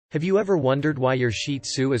Have you ever wondered why your Shih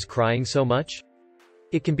Tzu is crying so much?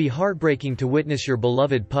 It can be heartbreaking to witness your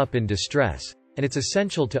beloved pup in distress, and it's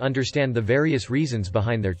essential to understand the various reasons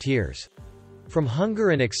behind their tears. From hunger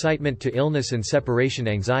and excitement to illness and separation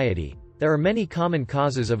anxiety, there are many common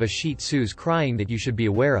causes of a Shih Tzu's crying that you should be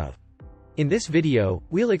aware of. In this video,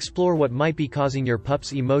 we'll explore what might be causing your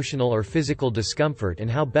pup's emotional or physical discomfort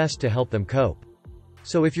and how best to help them cope.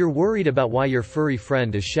 So if you're worried about why your furry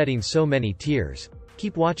friend is shedding so many tears,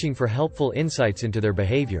 keep watching for helpful insights into their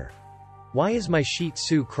behavior. Why is my Shih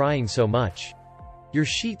Tzu crying so much? Your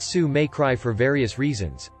Shih Tzu may cry for various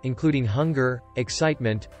reasons, including hunger,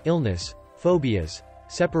 excitement, illness, phobias,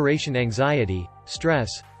 separation anxiety,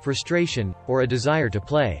 stress, frustration, or a desire to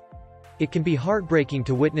play. It can be heartbreaking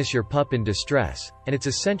to witness your pup in distress, and it's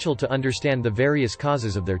essential to understand the various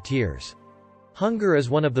causes of their tears. Hunger is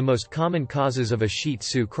one of the most common causes of a Shih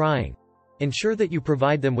Tzu crying. Ensure that you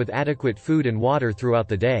provide them with adequate food and water throughout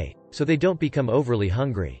the day, so they don't become overly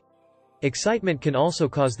hungry. Excitement can also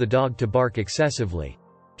cause the dog to bark excessively.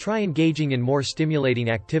 Try engaging in more stimulating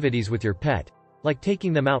activities with your pet, like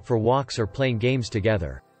taking them out for walks or playing games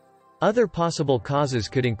together. Other possible causes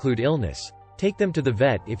could include illness. Take them to the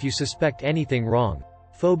vet if you suspect anything wrong.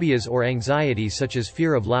 Phobias or anxieties such as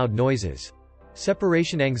fear of loud noises.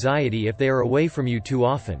 Separation anxiety if they are away from you too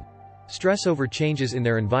often. Stress over changes in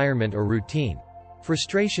their environment or routine.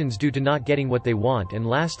 Frustrations due to not getting what they want, and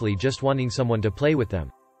lastly just wanting someone to play with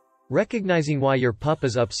them. Recognizing why your pup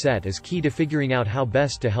is upset is key to figuring out how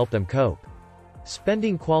best to help them cope.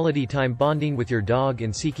 Spending quality time bonding with your dog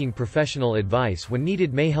and seeking professional advice when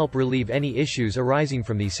needed may help relieve any issues arising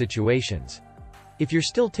from these situations. If you're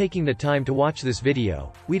still taking the time to watch this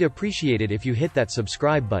video, we'd appreciate it if you hit that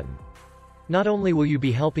subscribe button. Not only will you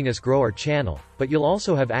be helping us grow our channel, but you'll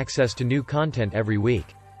also have access to new content every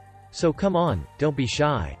week. So come on, don't be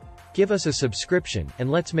shy. Give us a subscription,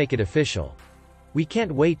 and let's make it official. We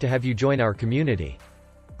can't wait to have you join our community.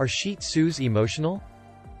 Are Shih Tzus emotional?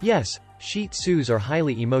 Yes, Shih Tzus are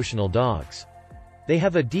highly emotional dogs. They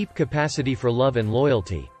have a deep capacity for love and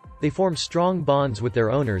loyalty. They form strong bonds with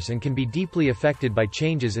their owners and can be deeply affected by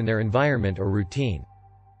changes in their environment or routine.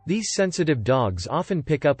 These sensitive dogs often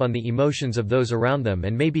pick up on the emotions of those around them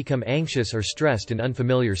and may become anxious or stressed in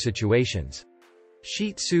unfamiliar situations.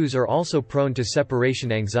 Shih Tzus are also prone to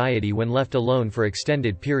separation anxiety when left alone for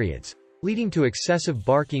extended periods, leading to excessive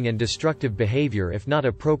barking and destructive behavior if not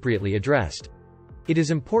appropriately addressed. It is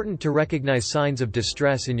important to recognize signs of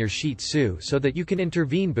distress in your Shih Tzu so that you can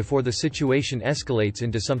intervene before the situation escalates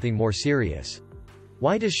into something more serious.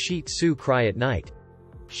 Why does Shih Tzu cry at night?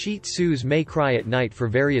 Shih Tzus may cry at night for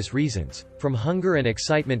various reasons, from hunger and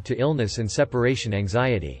excitement to illness and separation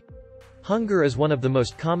anxiety. Hunger is one of the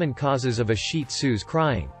most common causes of a Shih Tzu's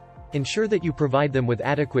crying. Ensure that you provide them with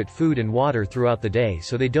adequate food and water throughout the day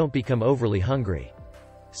so they don't become overly hungry.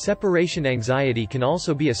 Separation anxiety can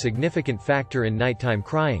also be a significant factor in nighttime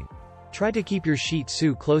crying. Try to keep your Shih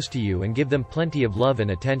Tzu close to you and give them plenty of love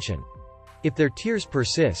and attention. If their tears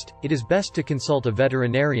persist, it is best to consult a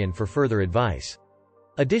veterinarian for further advice.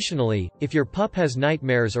 Additionally, if your pup has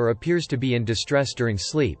nightmares or appears to be in distress during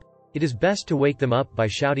sleep, it is best to wake them up by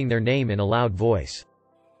shouting their name in a loud voice.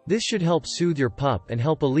 This should help soothe your pup and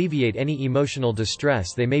help alleviate any emotional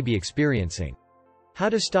distress they may be experiencing. How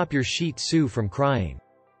to stop your Shih Tzu from crying?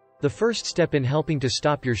 The first step in helping to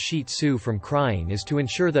stop your Shih Tzu from crying is to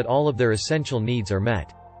ensure that all of their essential needs are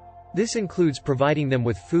met. This includes providing them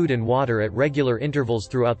with food and water at regular intervals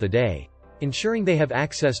throughout the day, ensuring they have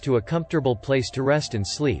access to a comfortable place to rest and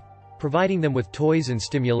sleep, providing them with toys and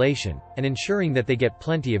stimulation, and ensuring that they get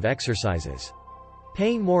plenty of exercises.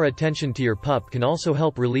 Paying more attention to your pup can also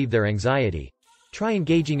help relieve their anxiety. Try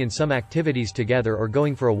engaging in some activities together or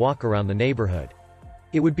going for a walk around the neighborhood.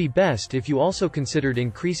 It would be best if you also considered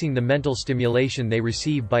increasing the mental stimulation they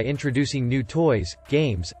receive by introducing new toys,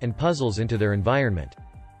 games, and puzzles into their environment.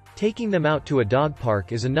 Taking them out to a dog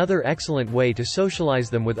park is another excellent way to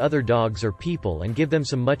socialize them with other dogs or people and give them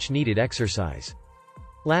some much-needed exercise.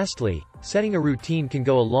 Lastly, setting a routine can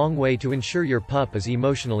go a long way to ensure your pup is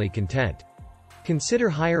emotionally content. Consider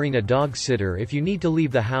hiring a dog sitter if you need to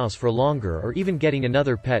leave the house for longer, or even getting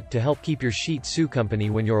another pet to help keep your Shih Tzu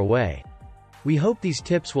company when you're away. We hope these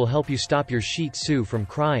tips will help you stop your Shih Tzu from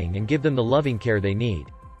crying and give them the loving care they need.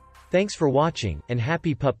 Thanks for watching, and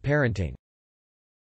happy pup parenting.